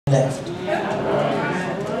left.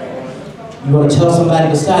 You want to tell somebody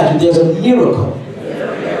beside you, there's a miracle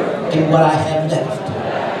in what I have left.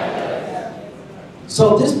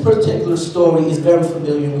 So this particular story is very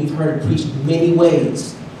familiar. We've heard it preached many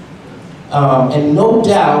ways. And no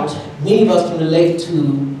doubt, many of us can relate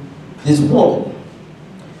to this woman.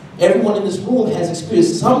 Everyone in this room has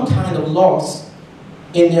experienced some kind of loss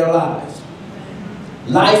in their lives.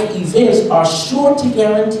 Life events are sure to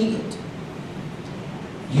guarantee it.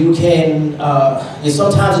 You can,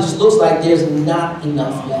 sometimes it just looks like there's not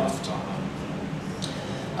enough left.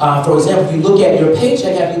 For example, if you look at your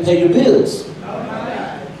paycheck after you pay your bills,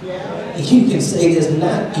 you can say there's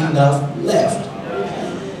not enough left.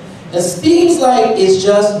 It seems like it's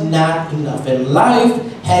just not enough. And life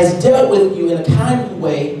has dealt with you in a kind of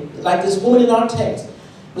way, like this woman in our text,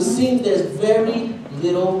 but it seems there's very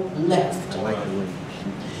little left.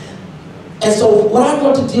 And so what I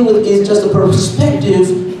want to deal with is just the perspective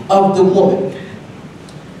of the woman.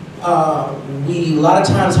 We a lot of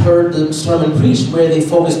times heard the sermon preached where they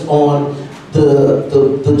focused on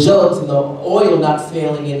the jugs and the oil not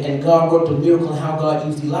failing, and God worked a miracle and how God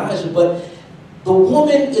used Elijah, but the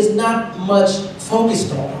woman is not much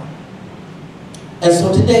focused on. And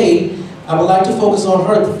so today, I would like to focus on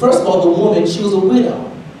her. First of all, the woman, she was a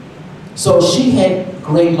widow. So she had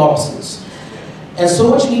great losses. And so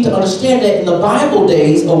what you need to understand that in the Bible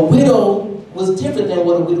days, a widow was different than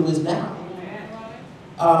what a widow is now.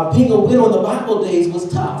 Being a widow in the Bible days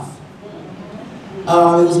was tough. It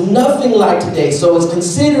was nothing like today. So it's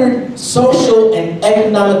considered social and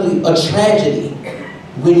economically a tragedy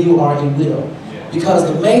when you are a widow, because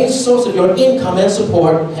the main source of your income and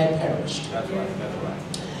support had perished.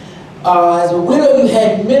 As a widow, you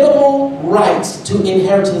had minimal rights to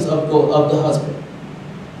inheritance of the husband.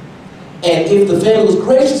 And if the family was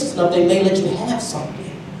gracious enough, they may let you have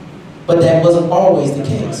something. But that wasn't always the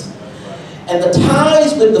case. And the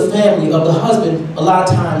ties with the family of the husband, a lot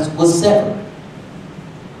of times, was severed.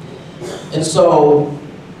 And so,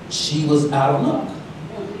 she was out of luck.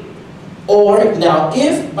 Or, now,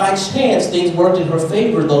 if by chance things worked in her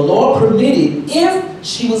favor, the Lord permitted, if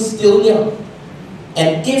she was still young,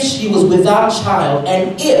 and if she was without child,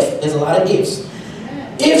 and if, there's a lot of ifs,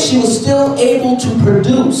 if she was still able to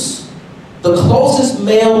produce, the closest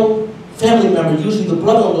male family member, usually the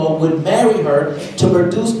brother-in-law, would marry her to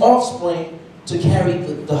produce offspring to carry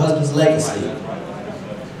the husband's legacy.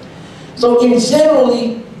 So in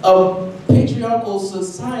generally a patriarchal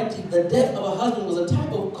society, the death of a husband was a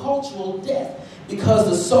type of cultural death, because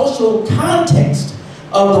the social context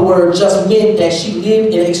of the word just meant that she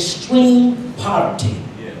lived in extreme poverty.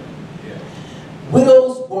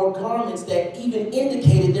 Widows wore garments that even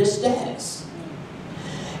indicated their status.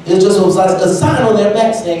 It was like a sign on their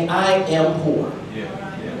back saying, I am poor.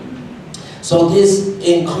 So this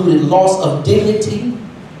included loss of dignity,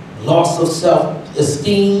 loss of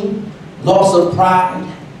self-esteem, loss of pride.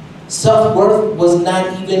 Self-worth was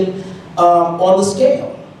not even on the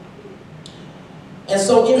scale. And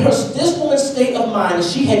so in this woman's state of mind,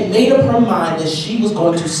 she had made up her mind that she was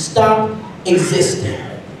going to stop existing.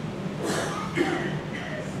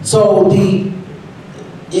 So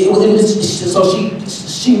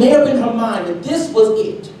she made up in her mind that this was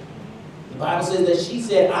it. The Bible says that she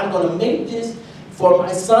said, I'm going to make this for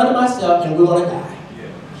my son and myself, and we're going to die.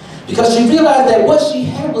 Because she realized that what she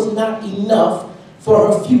had was not enough for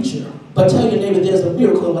her future. But tell your neighbor, there's a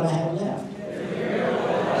miracle in what I have left.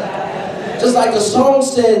 Just like the song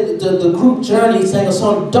said, the group Journey sang a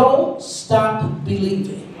song, Don't Stop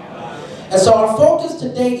Believing. And so our focus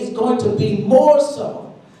today is going to be more so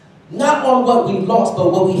not on what we've lost,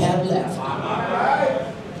 but what we have left.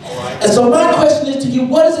 And so my question is to you,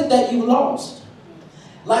 what is it that you lost?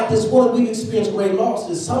 Like this woman, we've experienced great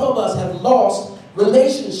losses. Some of us have lost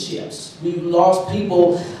relationships. We've lost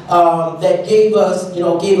people that gave us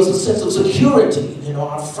a sense of security.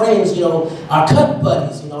 Our friends, our cut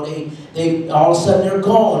buddies, they all of a sudden they're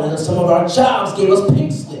gone. And some of our jobs gave us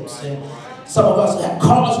pink slips. And some of us had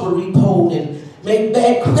cars were repoed and made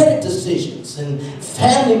bad credit decisions, and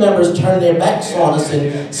family members turned their backs on us,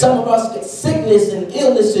 and some of us get sickness and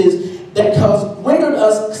illnesses that rendered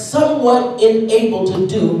us somewhat unable to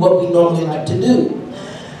do what we normally like to do.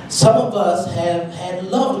 Some of us have had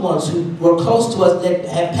loved ones who were close to us that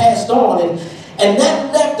have passed on, and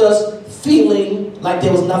that left us feeling like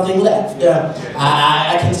there was nothing left.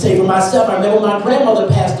 I can say for myself, I remember my grandmother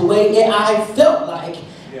passed away, and I felt like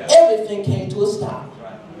everything came to a stop.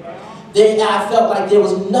 Then I felt like there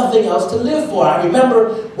was nothing else to live for. I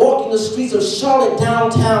remember walking the streets of Charlotte,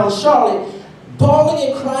 downtown Charlotte,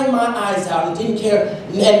 bawling and crying my eyes out and didn't care.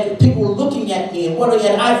 And people were looking at me and wondering,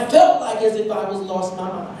 and I felt like as if I was lost my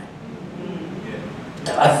mind.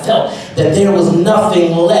 I felt that there was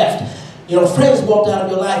nothing left. You know, friends walked out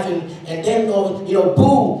of your life and then, you know,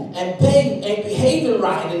 boo and bang ain't behaving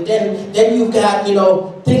right. And then you've got, you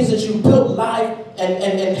know, things that you built life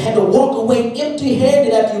and had to walk away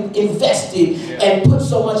empty-handed after you invested and put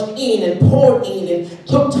so much in and poured in and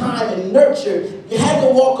took time and nurtured. You had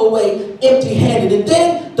to walk away empty-handed. And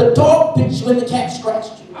then the dog bit you and the cat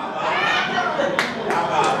scratched you.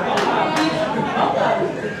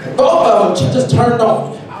 Both of them just turned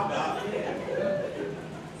on you.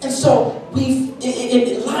 And so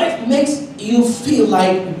life makes you feel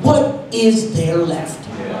like, what is there left?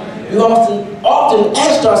 We often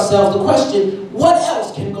ask ourselves the question, what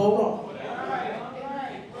else can go wrong?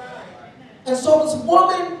 And so this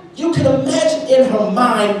woman, you can imagine in her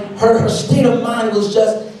mind, her state of mind was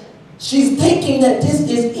just, she's thinking that this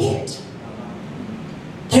is it.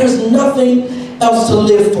 There's nothing else to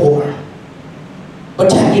live for. But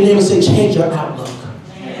tap your neighbor and say, change your outlook.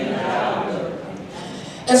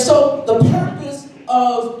 And so the purpose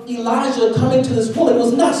of Elijah coming to this woman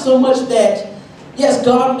was not so much that, yes,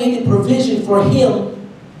 God made a provision for him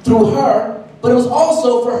through her, but it was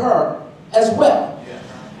also for her as well.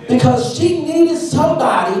 Because she needed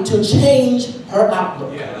somebody to change her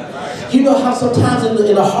outlook. You know how sometimes in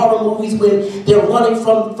the horror movies when they're running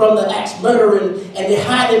from the axe murderer and they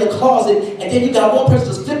hide in the closet, and then you got one person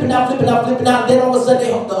just flipping out, and then all of a sudden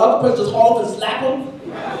the other person just haul up and slap them?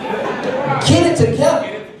 Get it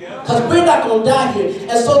together. Because we're not going to die here.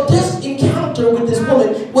 And so this encounter with this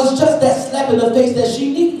woman was just that slap in the face that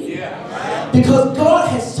she needed. Because God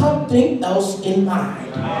has something else in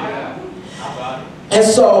mind. And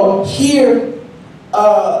so here,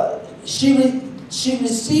 she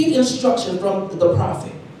received instruction from the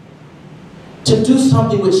prophet to do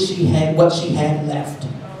something what she had left.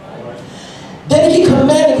 Then he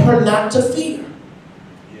commanded her not to fear.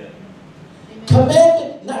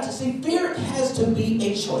 Commanded not to see. Fear has to be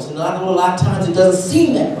a choice. And I know a lot of times it doesn't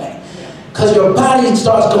seem that way. Because your body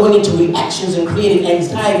starts going into reactions and creating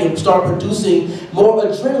anxiety and start producing more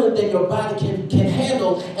adrenaline than your body can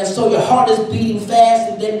handle. And so your heart is beating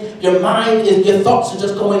fast, and then your mind, your thoughts are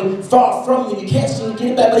just going far from you. You can't seem to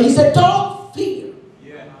get it back. But he said, don't fear.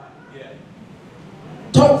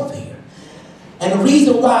 Don't fear. And the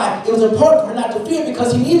reason why it was important for her not to fear,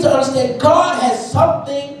 because he needs to understand God has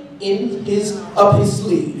something up his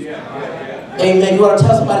sleeve. Amen. You want to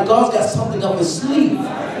tell somebody, God's got something up his sleeve.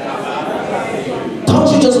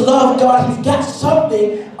 Don't you just love God? He's got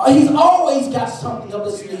something. He's always got something up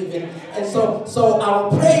his sleeve. And so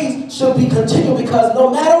our praise should be continual, because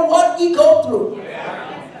no matter what we go through,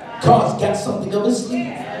 God's got something up his sleeve.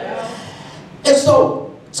 And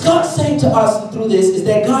so God's saying to us through this is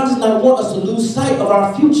that God does not want us to lose sight of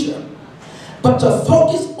our future, but to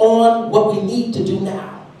focus on what we need to do now.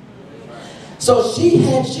 So she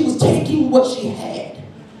was taking what she had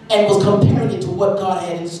and was comparing it to what God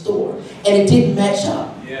had in store. And it didn't match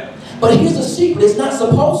up. But here's the secret. It's not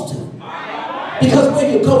supposed to. Because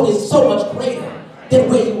where you're going is so much greater than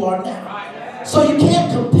where you are now. So you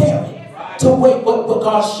can't compare it to what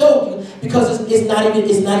God showed you, because it's not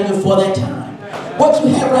even for that time. What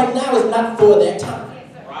you have right now is not for that time.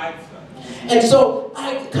 And so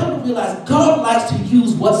I come to realize God likes to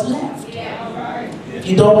use what's left. If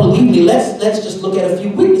you don't believe me, let's just look at a few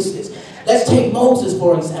witnesses. Let's take Moses,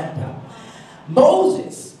 for example.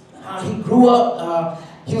 Moses, he grew up,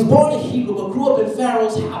 he was born in Hebrew, but grew up in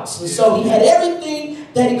Pharaoh's house. And so he had everything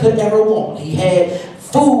that he could ever want. He had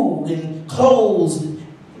food and clothes and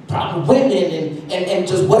probably women and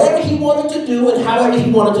just whatever he wanted to do and however he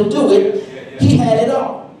wanted to do it, he had it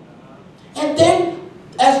all. And then,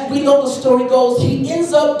 as we know the story goes, he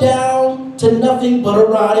ends up down to nothing but a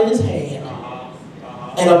rod in his hand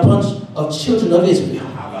and a bunch of children of Israel.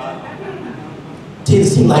 Didn't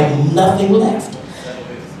seem like nothing left.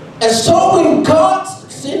 And so when God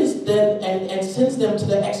sends them and sends them to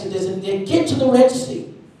the Exodus and they get to the Red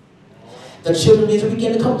Sea, the children of Israel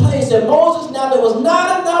begin to complain and said, Moses, now there was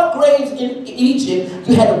not enough graves in Egypt.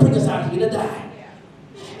 You had to bring us out here to die.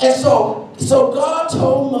 And so God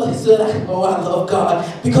told Moses, oh, I love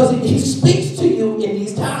God, because he speaks to you in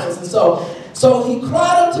these times. And so he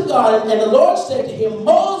cried unto God, and the Lord said to him,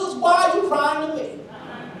 Moses, why are you crying to me?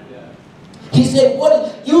 He said,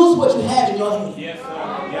 use what you have in your hand. Yes,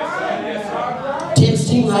 sir. Yes, sir. Yes, sir. Didn't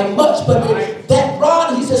seem like much, but that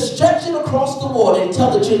rod, he said, stretch it across the water and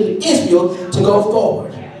tell the children of Israel to go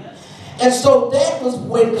forward. And so that was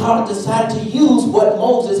when God decided to use what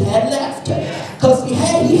Moses had left. Because he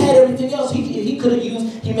had everything else he could have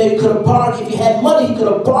used. He maybe could have bargained. If he had money, he could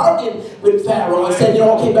have bargained with Pharaoh and said, okay,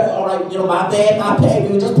 all right, my bad.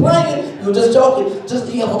 We were just playing. We were just joking.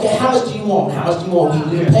 Okay, how much do you want? How much do you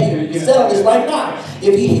want? We can pay you. You can settle this right now.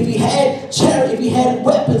 If he had charity, if he had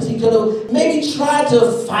weapons, he could have maybe tried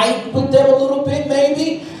to fight with them a little bit,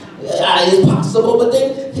 maybe. It's possible, but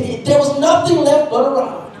then there was nothing left but a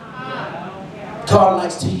rod. God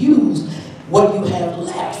likes to use what you have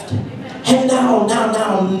left. And now,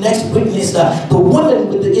 next witness, the woman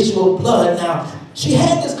with the issue of blood. Now, she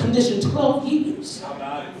had this condition 12 years.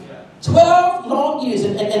 12 long years.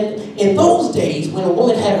 And in those days, when a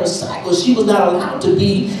woman had her cycle, she was not allowed to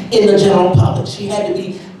be in the general public. She had to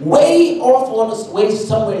be way off on the way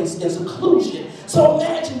somewhere in seclusion. So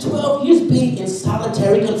imagine 12 years being in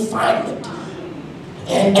solitary confinement.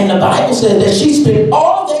 And the Bible says that she spent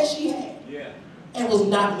all that she had and was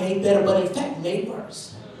not made better, but in fact made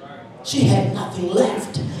worse. She had nothing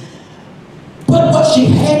left. But what she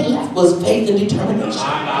had left was faith and determination.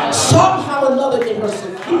 Somehow or another in her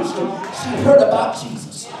seclusion, she heard about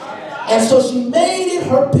Jesus. And so she made it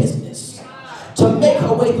her business to make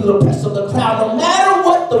her way through the press of the crowd. No matter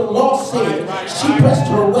what the law said, she pressed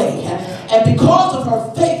her way. And because of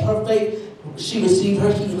her faith, she received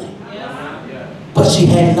her healing. But she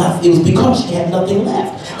had nothing. It was because she had nothing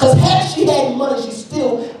left. Because had she had money, she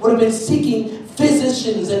still would have been seeking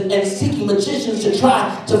physicians and seeking magicians to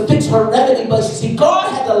try to fix her remedy. But you see, God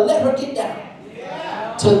had to let her get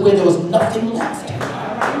down to where there was nothing left.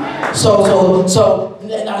 So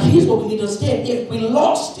now here's what we need to understand. If we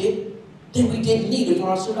lost it, then we didn't need it for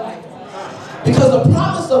our survival. Because the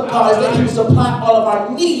promise of God is that He will supply all of our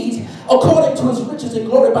needs according to His riches and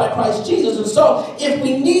glory by Christ Jesus. And so if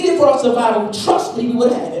we need it for our survival, trust me, we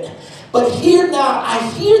would have it. But here now, I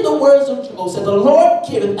hear the words of Job, said, the Lord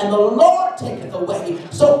giveth and the Lord taketh away.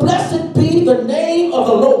 So blessed be the name of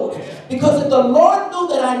the Lord. Because if the Lord knew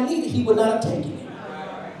that I needed, He would not have taken it.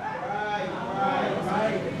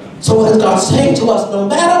 So what is God saying to us? No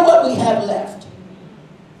matter what we have left,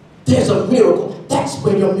 there's a miracle. That's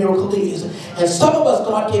where your miracle is. And some of us,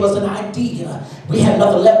 God gave us an idea. We have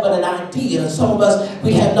nothing left but an idea. Some of us,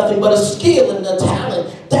 we have nothing but a skill and a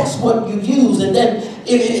talent. That's what you use. And then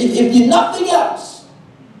if you're nothing else,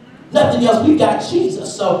 we've got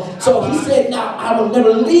Jesus. So He said, now, I will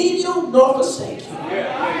never leave you nor forsake you.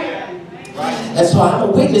 And so I'm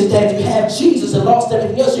a witness that if you have Jesus and lost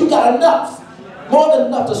everything else, you got enough. More than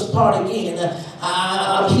enough to start again.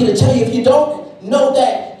 I'm here to tell you, if you don't know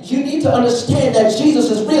that, you need to understand that Jesus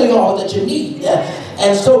is really all that you need.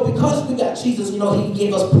 And so because we got Jesus, He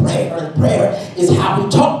gave us prayer. And prayer is how we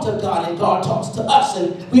talk to God and God talks to us.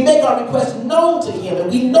 And we make our requests known to Him. And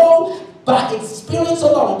we know by experience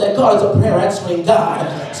alone that God is a prayer answering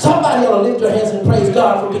God. Somebody ought to lift their hands and praise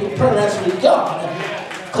God for being a prayer answering God.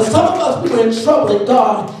 Because some of us, we were in trouble in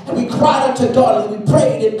God, and we cried unto God, and we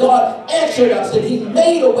prayed, and God answered us, and He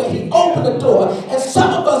made a way, He opened the door. And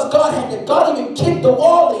some of us, God even kicked the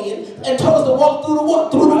wall in, and told us to walk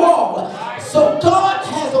through the wall. So God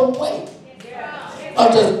has a way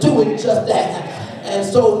of just doing just that. And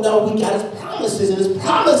so now we got His promises, and His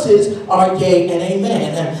promises are yea and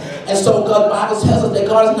amen. And so God, the Bible tells us that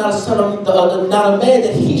God is not a son of, not a man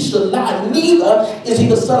that He should lie. Neither is He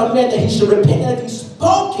the son of man that He should repent. And if He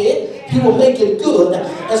spoke it, He will make it good.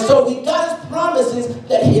 And so we got His promises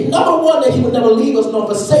that number one, that He would never leave us nor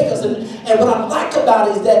forsake us. And what I like about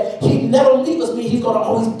it is that He never leave us, means He's going to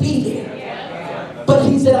always be there. But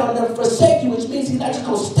He said, I'll never forsake you, which means He's not just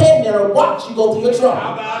going to stand there and watch you go through your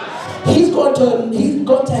trouble. He's going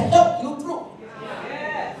to help you through.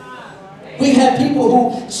 We had people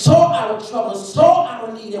who saw our trouble, saw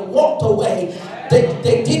our need, and walked away.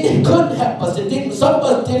 They couldn't help us. Some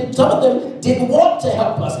of them didn't want to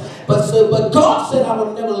help us. But God said, I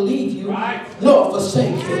will never leave you nor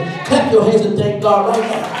forsake you. Clap your hands and thank God right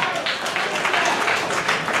now.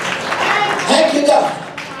 Thank you, God.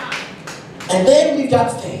 And then we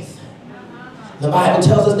got faith. The Bible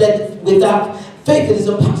tells us that without faith it is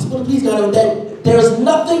impossible to please God. That there is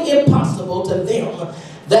nothing impossible to them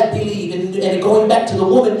that believe. And going back to the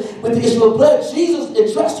woman with the issue of blood, Jesus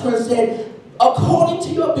addressed her and said,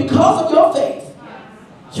 because of your faith,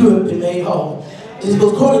 you have been made whole. It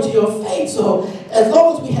was according to your faith. So as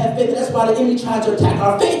long as we have faith, that's why the enemy tries to attack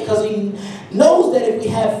our faith, because he knows that if we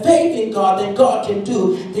have faith in God, then God can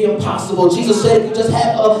do the impossible. Jesus said if you just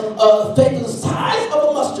have a faith the size of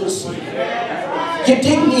a mustard seed, you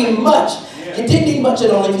didn't need much. It didn't need much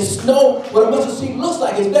at all. If you know what a mustard seed looks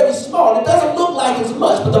like, it's very small. It doesn't look like it's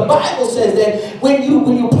much, but the Bible says that when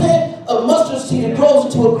you plant a mustard seed, it grows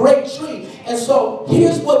into a great tree. And so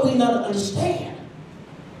here's what we need to understand.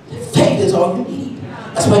 Faith is all you need.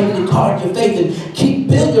 That's why you need to guard your faith and keep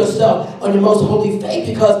building yourself on your most holy faith,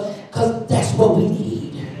 because that's what we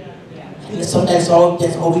need. And that's all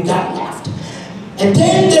we got left. And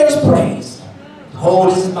then there's praise. Oh,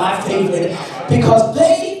 this is my favorite, because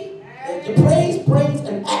the praise brings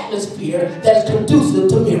an atmosphere that is conducive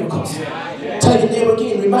to miracles. Tell your neighbor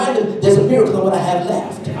again, remind them there's a miracle in what I have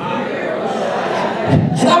left.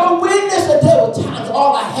 And I'm a witness that there were times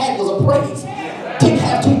all I had was a praise. Didn't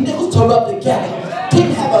have 2 nickels to rub together.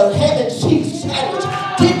 Didn't have a ham and cheese sandwich.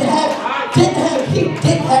 Didn't have heat.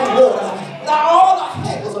 Didn't have water. Now all I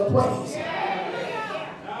had was a praise.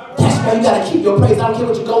 That's why you got to keep your praise. I don't care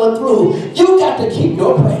what you're going through. You got to keep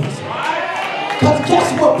your praise. Because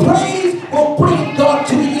guess what? Praise will bring God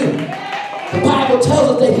to you. The Bible tells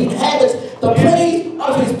us that he inhabits the praise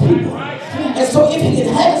of his people. And so if he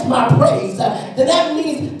inhabits my praise, then that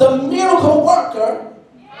means the miracle worker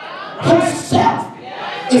himself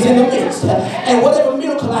is in the midst. And whatever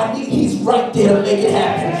miracle I need, he's right there to make it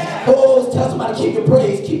happen. Oh, tell somebody, keep your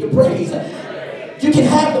praise, keep your praise. You can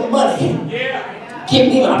have the money. Give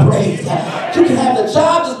me my praise. You can have the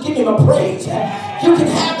job, just give me my praise. You can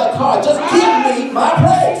have the car, just give me my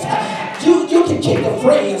praise. You can keep the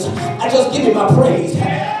friends, just give me my praise.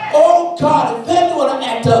 Oh God, if family want to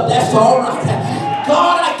act up, that's all right.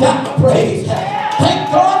 God, I got my praise.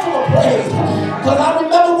 Thank God for my praise. Because I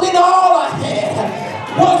remember when all I had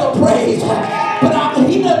was a praise. But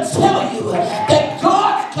he doesn't tell you that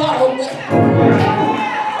God's got a way.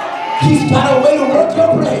 He's got a way to work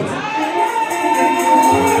your praise.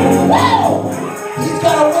 Wow. He's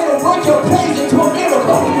got a way to work your praise into a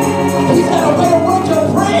miracle. He's got a way to work your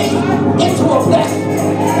praise into a blessing.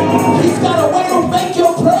 He's got a way to make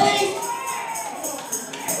your praise.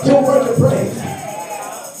 He'll work your praise.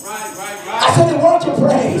 I said he'll work your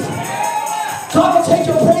praise. God will take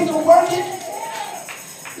your praise and work it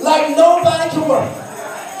like nobody can work.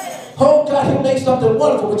 Oh God, he'll make something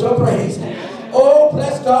wonderful with your praise. Oh,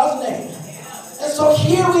 bless God's name. And so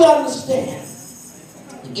here we understand.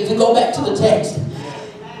 If you go back to the text,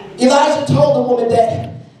 Elijah told the woman that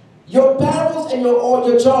your barrels and your oil,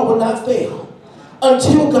 your jar will not fail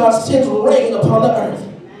until God sends rain upon the earth.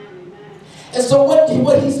 And so what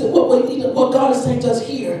God is saying to us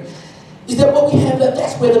here is that what we have left,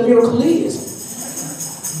 that's where the miracle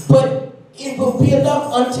is. But it will be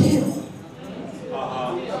enough until.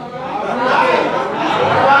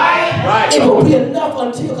 It will be enough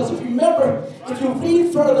until, because if you remember, if you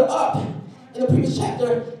read further up in the previous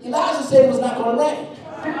chapter, Elijah said it was not going to rain.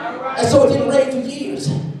 And so it didn't rain for years.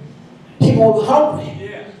 People were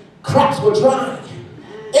hungry. Crops were drying.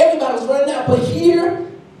 Everybody was running out. But here,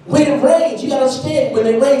 when it rains, you got to understand, when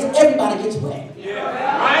it rains, everybody gets wet.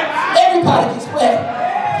 Everybody gets wet.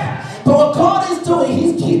 But what God is doing,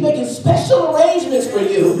 he's making special arrangements for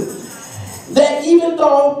you, that even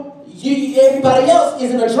though everybody else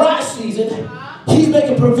is in a dry season, he's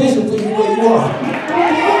making provision for you where you are.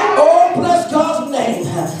 Oh, bless God's name.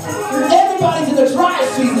 Everybody's in a dry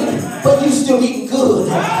season, but you still eating good.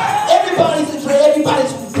 Everybody's in a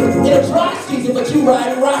dry season, but you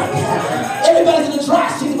riding right. Everybody's in a dry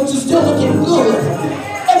season, but you still looking good.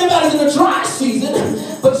 Everybody's in a dry season,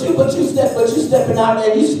 but you stepping out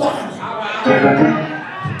and you smiling.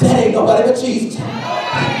 That ain't nobody but Jesus.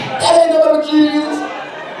 That ain't nobody but Jesus.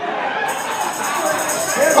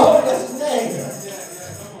 Oh, that's his name.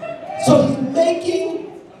 So he's making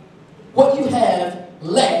what you have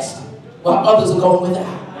last while others are going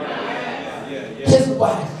without. Here's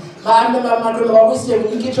why. I remember my grandma always said,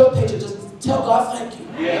 when you get your picture, just tell God thank you.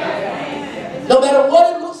 No matter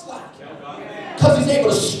what it looks like. Because he's able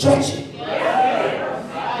to stretch it.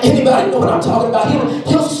 Anybody know what I'm talking about?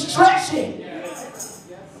 He'll stretch it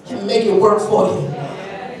and make it work for you.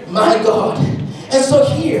 My God. And so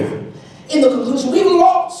here, in the conclusion, we've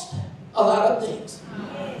lost a lot of things.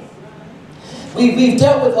 We've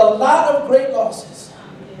dealt with a lot of great losses.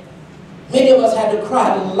 Many of us had to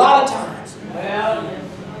cry a lot of times.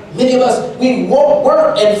 Many of us, we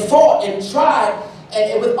worked and fought and tried,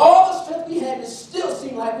 and with all the strength we had, it still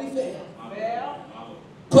seemed like we failed.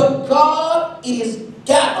 But God has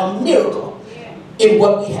got a miracle in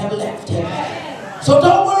what we have left. So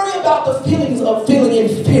don't worry about the feelings of feeling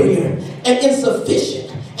inferior and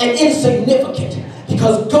insufficient and insignificant,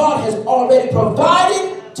 because God has already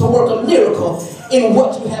provided to work a miracle in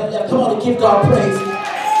what you have left. Come on and give God praise.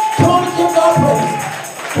 Come on and give God praise.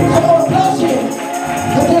 Come on and bless him,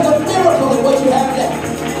 because there's a miracle in what you have left.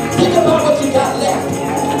 Think about what you got left.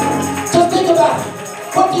 Just think about it.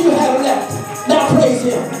 What do you have left? Now praise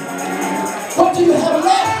him. What do you have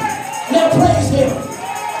left? Now praise him.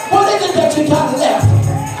 What is it that you got left?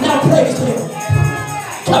 Now praise him.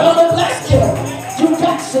 Come on and bless him. You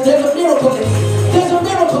got to. There's a miracle in it. There's a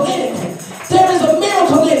miracle in it. There is a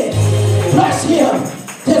miracle in it. Bless him.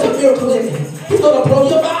 There's a miracle in it. He's going to blow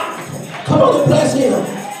your mind. Come on and bless him.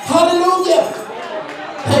 Hallelujah.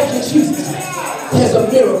 Thank you, Jesus. There's a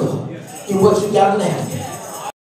miracle in what you got now.